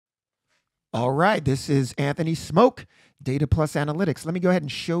All right, this is Anthony Smoke, Data Plus Analytics. Let me go ahead and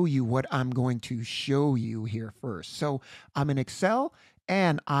show you what I'm going to show you here first. So I'm in Excel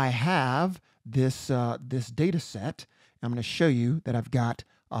and I have this data set. I'm going to show you that I've got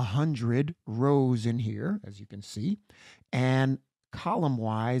 100 rows in here, as you can see. And column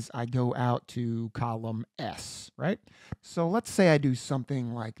wise, I go out to column S, right? So let's say I do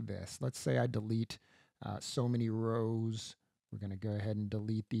something like this. Let's say I delete so many rows. We're going to go ahead and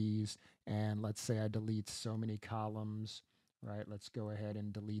delete these. And let's say I delete so many columns, right? Let's go ahead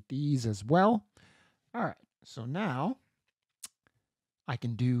and delete these as well. All right, so now I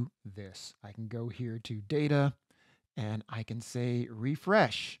can do this. I can go here to data and I can say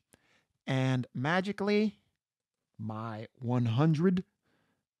refresh. And magically, my 100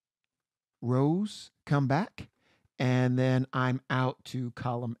 rows come back. And then I'm out to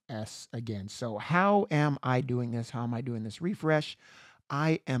column S again. So how am I doing this? How am I doing this refresh?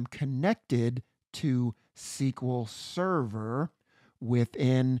 I am connected to SQL Server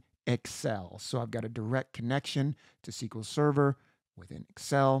within Excel. So I've got a direct connection to SQL Server within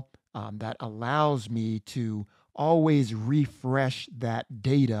Excel that allows me to always refresh that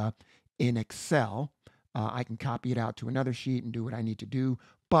data in Excel. I can copy it out to another sheet and do what I need to do,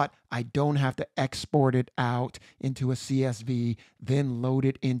 but I don't have to export it out into a CSV, then load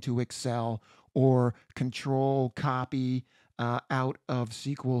it into Excel, or control copy out of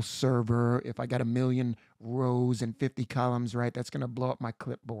SQL Server. If I got 1,000,000 rows and 50 columns, right, that's going to blow up my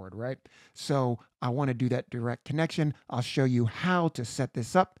clipboard, right? So I want to do that direct connection. I'll show you how to set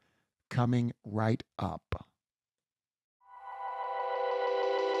this up coming right up.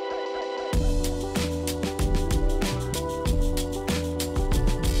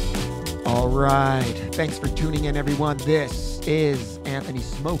 All right. Thanks for tuning in, everyone. This is Anthony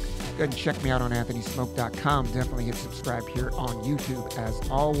Smoke. Go ahead and check me out on anthonysmoke.com. Definitely hit subscribe here on YouTube. As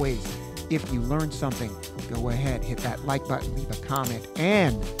always, if you learned something, go ahead, hit that like button, leave a comment,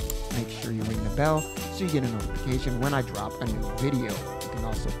 and make sure you ring the bell so you get a notification when I drop a new video. You can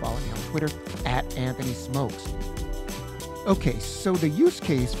also follow me on Twitter at Anthony Smokes. Okay, so the use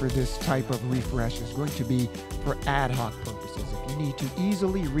case for this type of refresh is going to be for ad hoc purposes. If you need to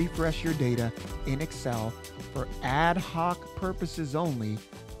easily refresh your data in Excel for ad hoc purposes only,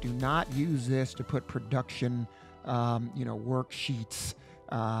 do not use this to put production, worksheets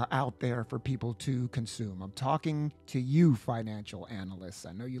out there for people to consume. I'm talking to you, financial analysts.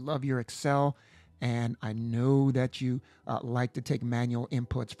 I know you love your Excel, and I know that you like to take manual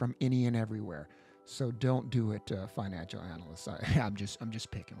inputs from any and everywhere. So don't do it, financial analysts. I'm just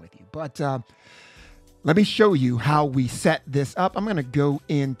picking with you. But let me show you how we set this up. I'm going to go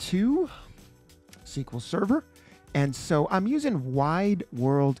into SQL Server. And so I'm using Wide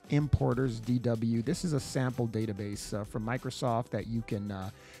World Importers DW. This is a sample database from Microsoft that you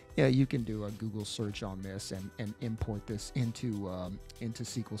can do a Google search on this and import this into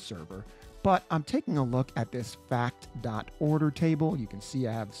SQL Server. But I'm taking a look at this fact.order table. You can see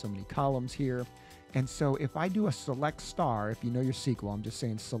I have so many columns here. And so if I do a select star, if you know your SQL, I'm just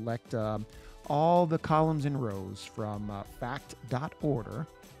saying select all the columns and rows from fact.order.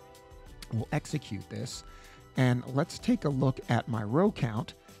 We'll execute this. And let's take a look at my row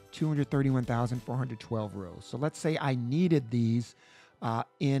count, 231,412 rows. So let's say I needed these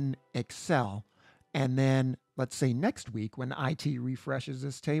in Excel. And then let's say next week when IT refreshes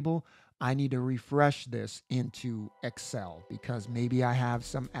this table, I need to refresh this into Excel because maybe I have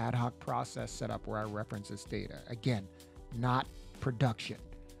some ad hoc process set up where I reference this data. Again, not production.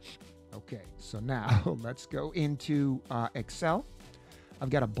 Okay, so now let's go into Excel. I've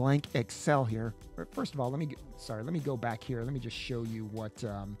got a blank Excel here. First of all, let me go back here. Let me just show you what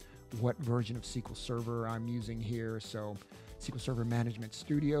version of SQL Server I'm using here. So SQL Server Management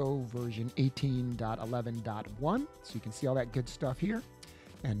Studio version 18.11.1. So you can see all that good stuff here.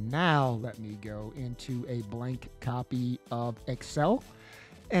 And now let me go into a blank copy of Excel.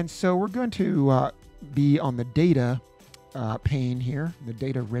 And so we're going to be on the data pane here, the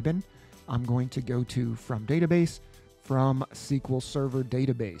data ribbon. I'm going to go to from database, from SQL Server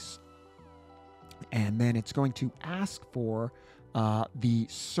database. And then it's going to ask for the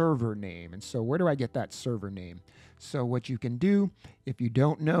server name. And so where do I get that server name? So what you can do, if you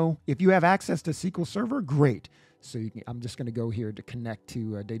don't know, if you have access to SQL Server, great. So I'm just going to go here to connect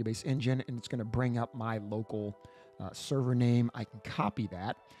to a database engine, and it's going to bring up my local server name. I can copy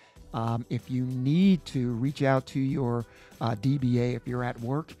that. If you need to reach out to your DBA if you're at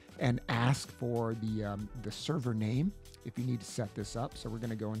work and ask for the server name, if you need to set this up. So we're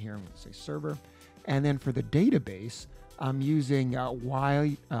going to go in here and say server. And then for the database, I'm using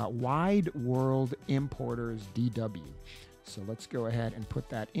Wide World Importers DW. So let's go ahead and put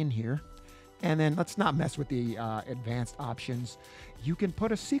that in here. And then let's not mess with the advanced options. You can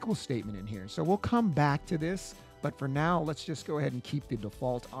put a SQL statement in here. So we'll come back to this, but for now, let's just go ahead and keep the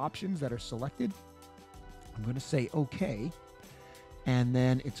default options that are selected. I'm going to say OK, and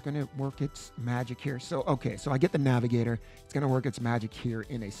then it's going to work its magic here. So, okay, so I get the navigator. It's going to work its magic here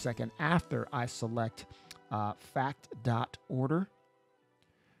in a second after I select fact.order.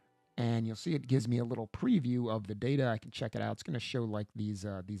 And you'll see it gives me a little preview of the data. I can check it out. It's going to show like these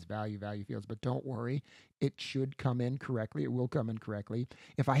value fields, but don't worry. It should come in correctly. It will come in correctly.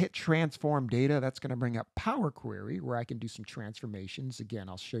 If I hit transform data, that's going to bring up Power Query where I can do some transformations. Again,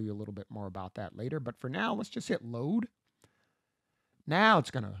 I'll show you a little bit more about that later. But for now, let's just hit load. Now it's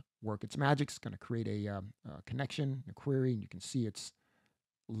going to work its magic. It's going to create a connection, a query, and you can see it's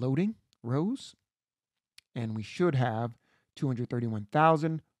loading rows. And we should have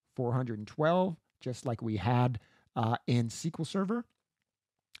 231,412, just like we had in SQL Server.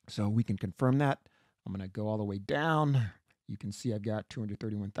 So we can confirm that. I'm going to go all the way down. You can see I've got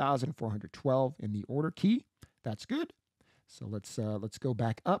 231,412 in the order key. That's good. So let's go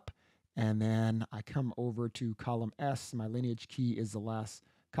back up. And then I come over to column S. My lineage key is the last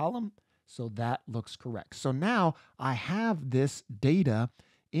column. So that looks correct. So now I have this data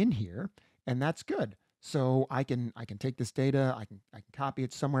in here, and that's good. So I can take this data, I can copy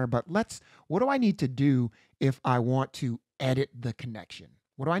it somewhere, but what do I need to do if I want to edit the connection?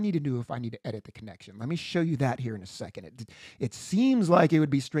 What do I need to do if I need to edit the connection? Let me show you that here in a second. It seems like it would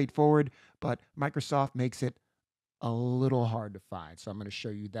be straightforward, but Microsoft makes it a little hard to find. So I'm going to show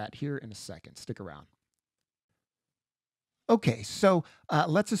you that here in a second. Stick around. Okay, so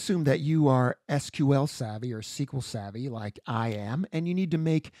let's assume that you are SQL savvy or SQL savvy like I am, and you need to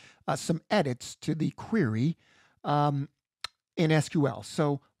make some edits to the query in SQL.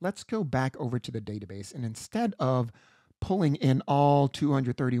 So let's go back over to the database, and instead of pulling in all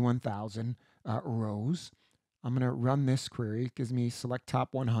 231,000 rows, I'm going to run this query. It gives me select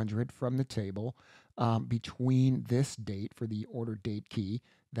top 100 from the table between this date for the order date key.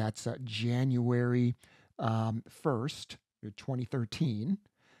 That's January 1st, 2013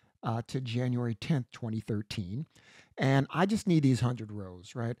 to January 10th, 2013. And I just need these 100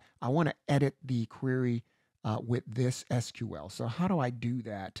 rows, right? I want to edit the query with this SQL. So how do I do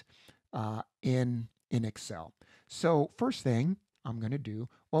that in Excel? So first thing I'm going to do,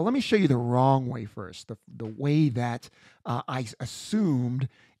 well, let me show you the wrong way first, the way that I assumed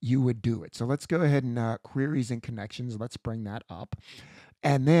you would do it. So let's go ahead and queries and connections. Let's bring that up.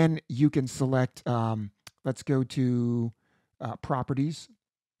 And then you can select, let's go to properties,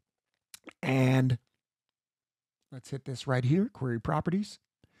 and let's hit this right here, query properties.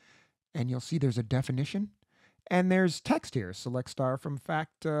 And you'll see there's a definition. And there's text here, select star from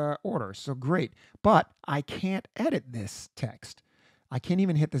fact order. So great, but I can't edit this text. I can't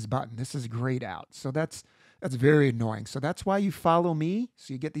even hit this button. This is grayed out. So that's very annoying. So that's why you follow me.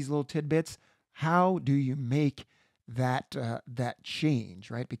 So you get these little tidbits. How do you make that change,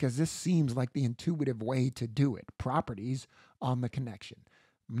 right? Because this seems like the intuitive way to do it. Properties on the connection.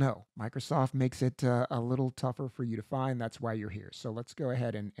 No, Microsoft makes it a little tougher for you to find. That's why you're here. So let's go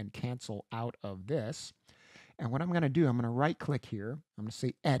ahead and cancel out of this. And what I'm going to do, I'm going to right click here. I'm going to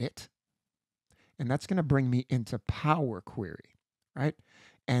say edit. And that's going to bring me into Power Query, right?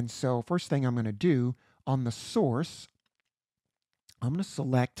 And so first thing I'm going to do on the source, I'm going to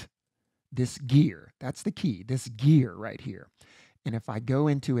select this gear. That's the key, this gear right here. And if I go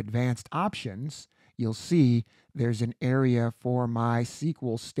into advanced options, you'll see there's an area for my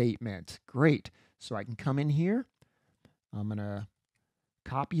SQL statement. Great. So I can come in here. I'm going to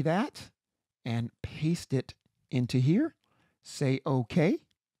copy that and paste it into here, say OK.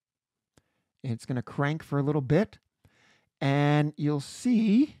 And it's going to crank for a little bit. And you'll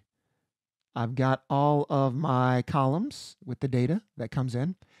see I've got all of my columns with the data that comes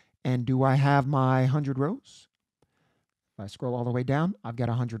in. And do I have my 100 rows? If I scroll all the way down, I've got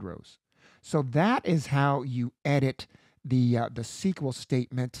 100 rows. So that is how you edit the SQL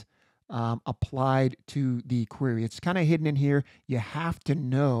statement applied to the query. It's kind of hidden in here. You have to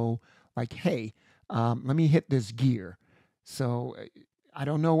know, like, hey, let me hit this gear. So I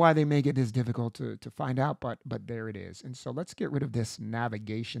don't know why they make it this difficult to find out, but there it is. And so let's get rid of this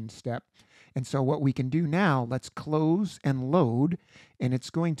navigation step. And so what we can do now, let's close and load, and it's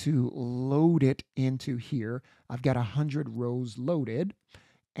going to load it into here. I've got 100 rows loaded.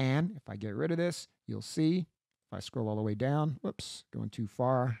 And if I get rid of this, you'll see, if I scroll all the way down, whoops, going too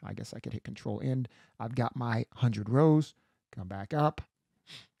far, I guess I could hit Control End. I've got my 100 rows, come back up.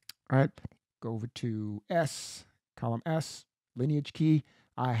 All right, go over to S, column S, lineage key.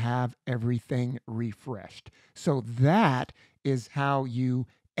 I have everything refreshed. So that is how you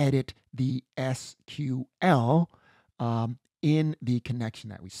edit the SQL in the connection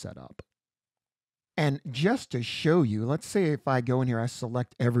that we set up. And just to show you, let's say if I go in here, I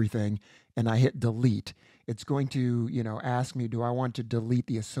select everything and I hit delete, it's going to, ask me, do I want to delete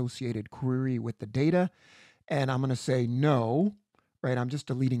the associated query with the data? And I'm going to say no, right? I'm just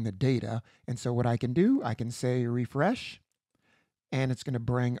deleting the data. And so what I can do, I can say refresh, and it's going to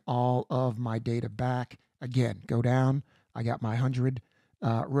bring all of my data back. Again, go down. I got my 100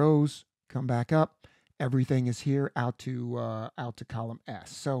 rows, come back up. Everything is here out to column S.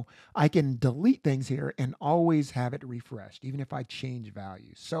 So I can delete things here and always have it refreshed, even if I change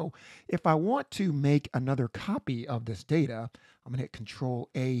values. So if I want to make another copy of this data, I'm going to hit Control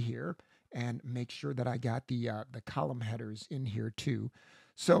A here and make sure that I got the column headers in here too.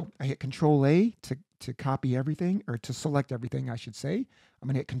 So I hit Control A to copy everything, or to select everything, I should say. I'm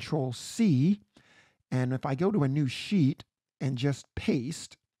going to hit Control C, and if I go to a new sheet and just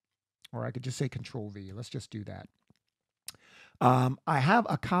paste, or I could just say Control V. Let's just do that. I have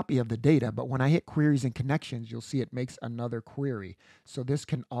a copy of the data, but when I hit queries and connections, you'll see it makes another query. So this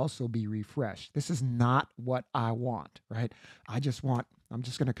can also be refreshed. This is not what I want, right? I'm just going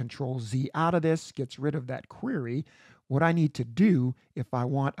to Control Z out of this, gets rid of that query. What I need to do if I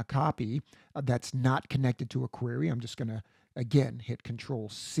want a copy that's not connected to a query, I'm just going to, again, hit Control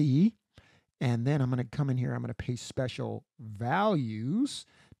C. And then I'm going to come in here, I'm going to paste special values.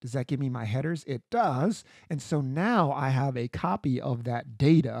 Does that give me my headers? It does. And so now I have a copy of that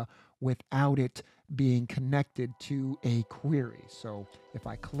data without it being connected to a query. So if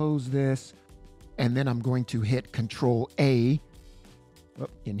I close this, and then I'm going to hit Control A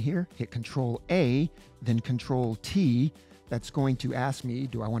in here, hit Control A, then Control T. That's going to ask me,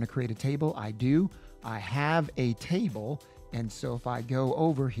 do I want to create a table? I do. I have a table. And so if I go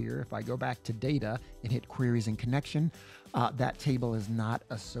over here, if I go back to data and hit queries and connection, that table is not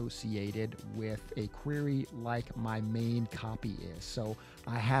associated with a query like my main copy is. So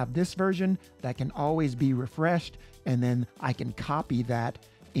I have this version that can always be refreshed, and then I can copy that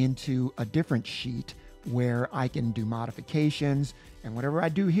into a different sheet where I can do modifications, and whatever I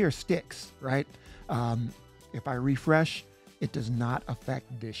do here sticks, right? If I refresh, it does not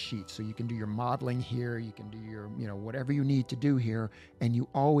affect this sheet. So you can do your modeling here, you can do your, whatever you need to do here, and you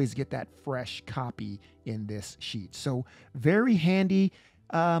always get that fresh copy in this sheet. So very handy.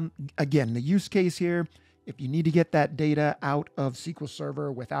 Again, the use case here, if you need to get that data out of SQL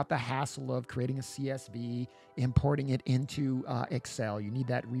Server without the hassle of creating a CSV, importing it into Excel, you need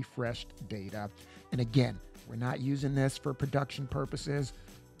that refreshed data. And again, we're not using this for production purposes.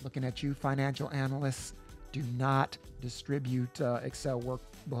 Looking at you, financial analysts, do not distribute Excel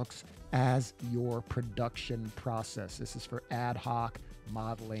workbooks as your production process. This is for ad hoc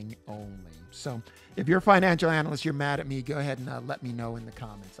modeling only. So if you're a financial analyst, you're mad at me, go ahead and let me know in the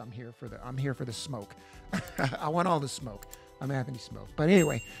comments. I'm here for the smoke. I want all the smoke. I'm having smoke. But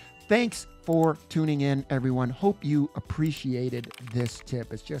anyway, thanks for tuning in, everyone. Hope you appreciated this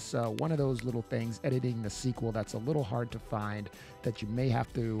tip. It's just one of those little things, editing the SQL, that's a little hard to find, that you may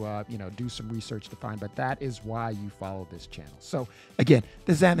have to do some research to find, but that is why you follow this channel. So again,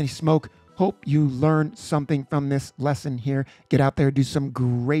 this is Anthony Smoke. Hope you learned something from this lesson here. Get out there, do some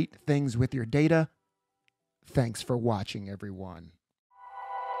great things with your data. Thanks for watching, everyone.